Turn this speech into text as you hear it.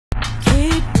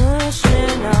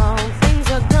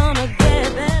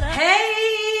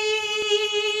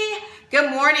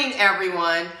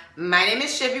everyone. My name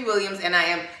is Chevy Williams and I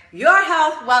am your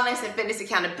health, wellness, and fitness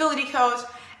accountability coach,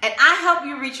 and I help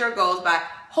you reach your goals by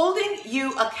holding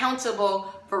you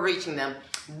accountable for reaching them.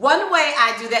 One way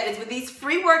I do that is with these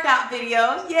free workout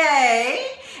videos, yay!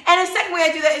 And the second way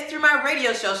I do that is through my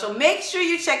radio show, so make sure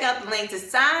you check out the link to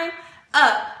sign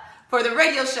up for the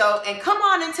radio show and come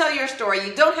on and tell your story.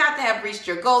 You don't have to have reached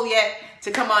your goal yet to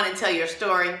come on and tell your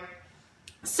story.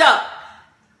 So,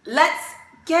 let's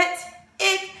get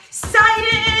excited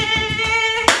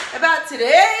about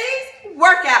today's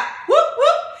workout. Whoop,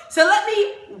 whoop. So let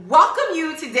me welcome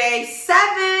you to day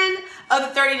 7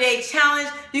 of the 30-day challenge.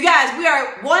 You guys, we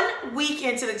are 1 week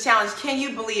into the challenge. Can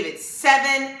you believe it?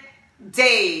 7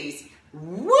 days.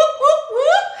 Whoop, whoop,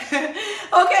 whoop.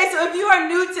 Okay, so if you are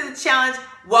new to the challenge,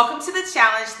 welcome to the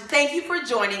challenge. Thank you for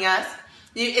joining us.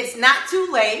 It's not too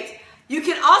late. You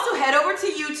can also head over to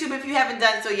YouTube if you haven't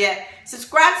done so yet.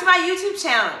 Subscribe to my YouTube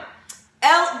channel,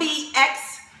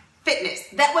 LBX Fitness.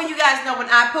 That way you guys know when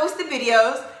I post the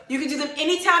videos, you can do them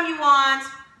anytime you want.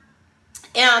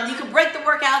 And you can break the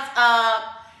workouts up.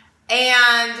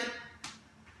 And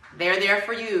they're there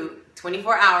for you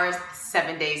 24 hours,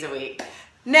 7 days a week.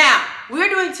 Now, we're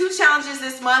doing 2 challenges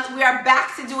this month. We are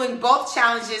back to doing both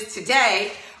challenges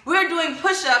today. We're doing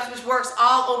push-ups, which works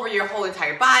all over your whole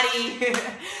entire body.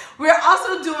 We're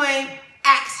also doing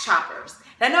axe choppers.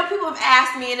 And I know people have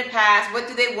asked me in the past, what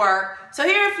do they work? So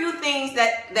here are a few things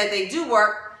that they do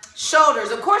work.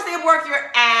 Shoulders, of course they work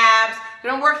your abs,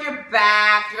 they're gonna work your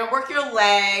back, they're gonna work your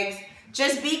legs.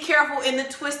 Just be careful in the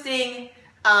twisting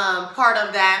part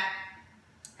of that.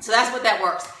 So that's what that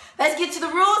works. Let's get to the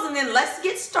rules and then let's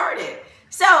get started.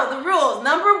 So the rules,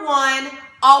 number 1,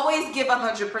 always give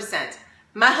 100%.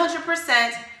 My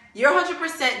 100%, your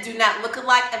 100% do not look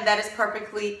alike, and that is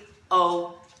perfectly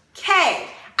okay.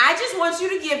 I just want you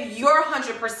to give your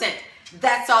 100%.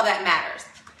 That's all that matters.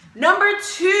 Number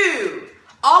 2,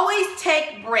 always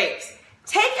take breaks.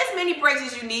 Take as many breaks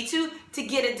as you need to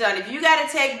get it done. If you got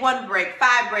to take 1 break,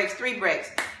 5 breaks, 3 breaks,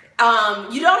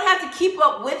 you don't have to keep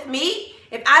up with me.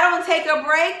 If I don't take a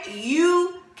break,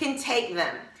 you can take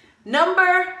them.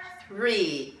 Number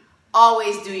 3,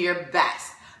 always do your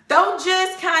best. Don't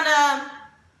just kind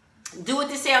of do it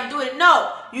to say I'm doing it.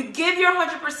 No, you give your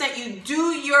 100%, you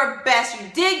do your best, you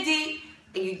dig deep,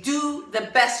 and you do the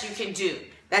best you can do.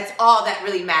 That's all that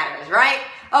really matters, right?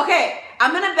 Okay,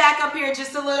 I'm going to back up here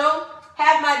just a little.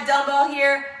 Have my dumbbell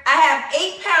here. I have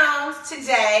 8 pounds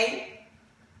today.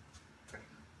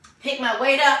 Pick my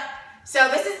weight up. So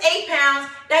this is 8 pounds.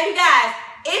 Now you guys,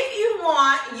 if you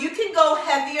want, you can go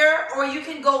heavier or you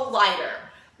can go lighter.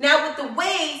 Now with the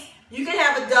weights, you can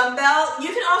have a dumbbell. You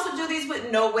can also do these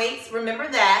with no weights, remember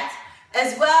that.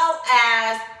 As well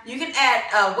as you can add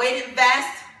a weighted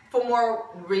vest for more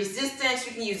resistance.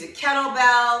 You can use a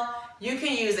kettlebell. You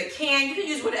can use a can. You can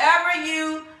use whatever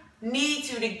you need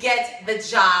to get the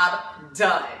job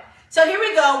done. So here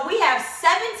we go. We have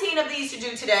 17 of these to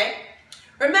do today.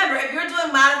 Remember, if you're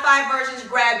doing modified versions,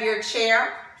 grab your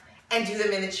chair and do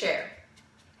them in the chair.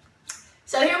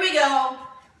 So here we go.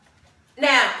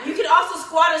 Now, you can also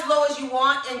squat as low as you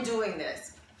want in doing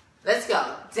this. Let's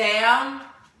go. Down.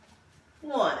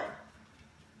 1,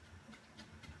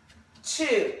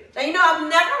 2. Now, you know I'm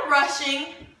never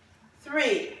rushing.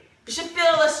 3. You should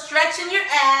feel a stretch in your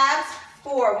abs.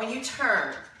 4, when you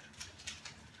turn.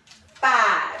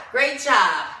 5, great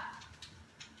job.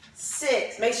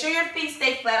 6, make sure your feet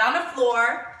stay flat on the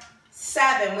floor.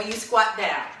 7, when you squat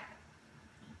down.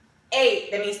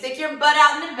 8, that means stick your butt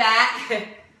out in the back.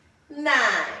 9,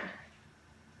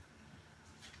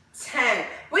 10.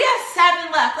 We have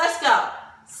 7 left. Let's go.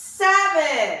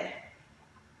 7,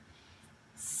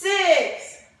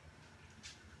 6,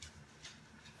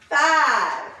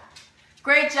 5.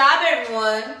 Great job,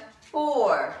 everyone.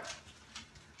 4,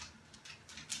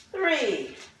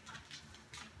 3,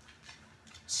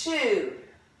 2.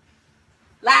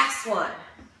 Last one.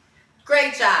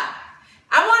 Great job.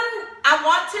 I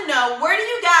want to know, where do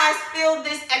you guys feel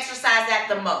this exercise at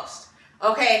the most?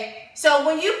 Okay, so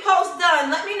when you post done,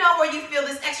 let me know where you feel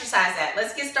this exercise at.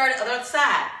 Let's get started on the other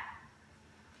side.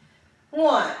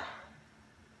 1,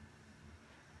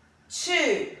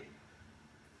 2,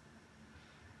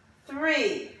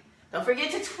 3. Don't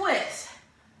forget to twist.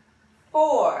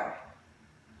 4,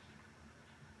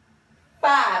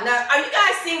 5. Now, are you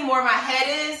guys seeing where my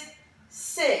head is?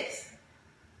 6,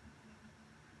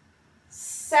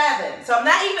 7. So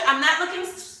I'm not looking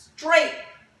straight.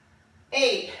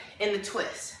 8 in the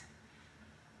twist.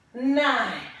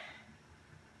 9,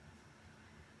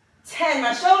 10.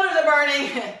 My shoulders are burning.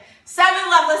 7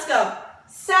 left. Let's go.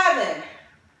 7,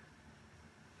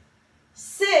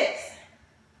 6,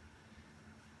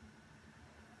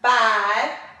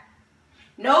 5.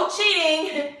 No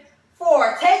cheating.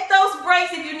 4. Take those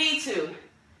breaks if you need to.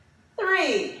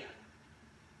 3.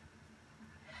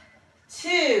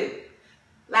 2.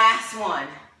 Last one.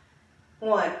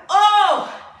 1.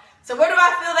 Oh! So where do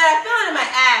I feel that? I feel it in my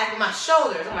abs, in my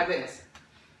shoulders. Oh my goodness.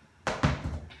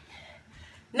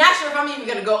 Not sure if I'm even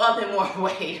going to go up in more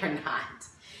weight or not.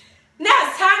 Now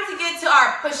it's time to get to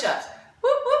our push-ups.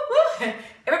 Whoop, whoop, whoop.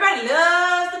 Everybody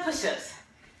loves the push-ups.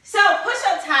 So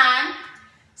push-up time.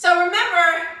 So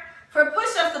remember, for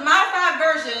push-ups, the modified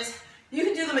versions, you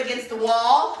can do them against the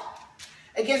wall,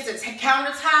 against the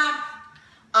countertop,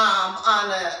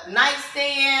 on a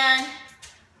nightstand,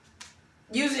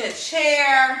 using a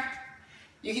chair.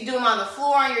 You can do them on the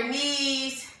floor, on your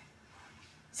knees.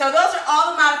 So those are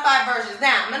all the modified versions.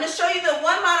 Now, I'm going to show you the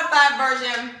one modified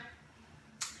version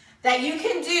that you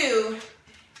can do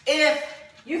if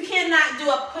you cannot do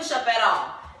a push-up at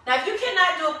all. Now, if you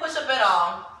cannot do a push-up at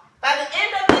all, by the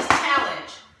end of this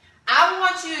challenge, I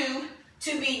want you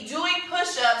to be doing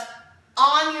push-ups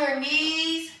on your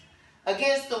knees,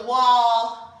 against the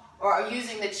wall, or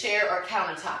using the chair or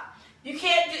countertop. You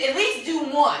can't do, at least do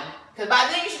one, because by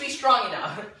then you should be strong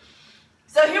enough.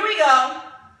 So here we go.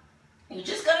 You're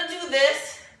just going to do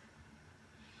this,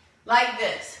 like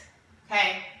this,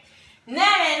 okay? And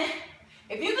then,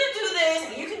 if you can do this,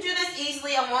 and you can do this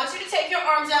easily, I want you to take your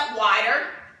arms out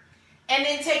wider, and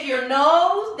then take your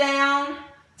nose down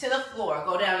to the floor.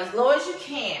 Go down as low as you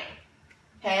can,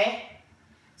 okay?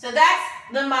 So that's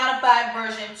the modified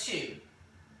version 2.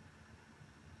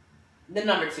 The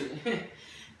number 2.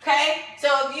 Okay?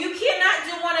 So if you cannot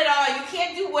do one at all, you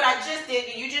can't do what I just did,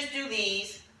 and you just do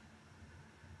these.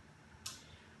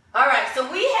 All right, so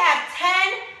we have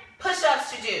 10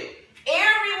 push-ups to do.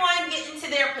 Everyone get into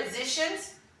their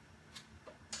positions.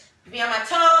 Be on my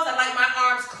toes. I like my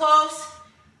arms close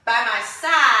by my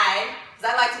side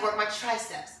because I like to work my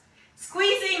triceps.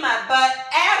 Squeezing my butt.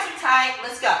 Abs are tight.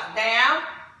 Let's go. Down,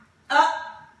 up,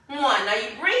 1. Now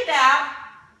you breathe out.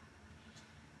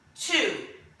 2.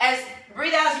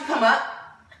 Breathe out as you come up.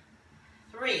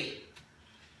 3.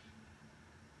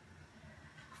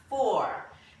 4.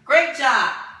 Great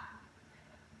job.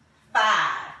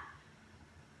 5.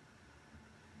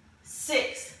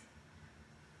 6.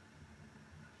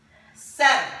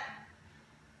 7.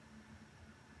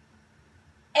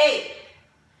 8.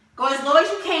 Go as low as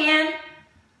you can.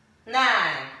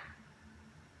 9.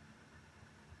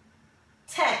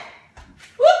 10.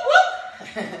 Whoop, whoop.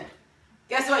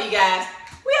 Guess what, you guys?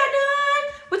 We are done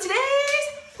with today's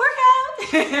workout.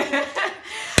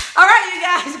 All right, you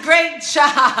guys, great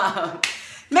job.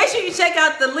 Make sure you check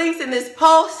out the links in this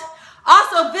post.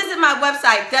 Also, visit my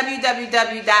website,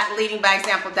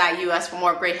 www.leadingbyexample.us for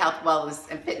more great health, wellness,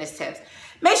 and fitness tips.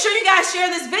 Make sure you guys share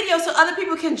this video so other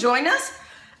people can join us,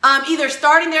 either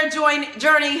starting their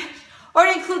journey or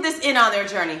include this in on their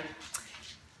journey.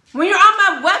 When you're on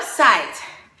my website,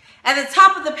 at the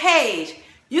top of the page,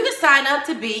 you can sign up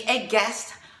to be a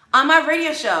guest on my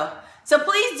radio show. So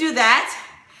please do that.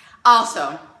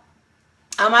 Also,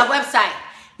 on my website,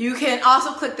 you can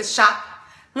also click the shop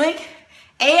link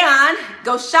and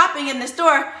go shopping in the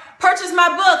store. Purchase my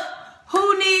book,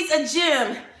 Who Needs a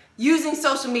Gym? Using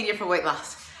Social Media for Weight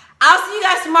Loss. I'll see you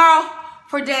guys tomorrow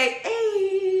for day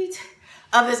 8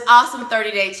 of this awesome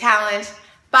 30-day challenge.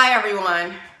 Bye,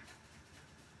 everyone.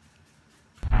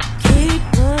 Keep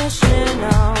pushing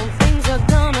on.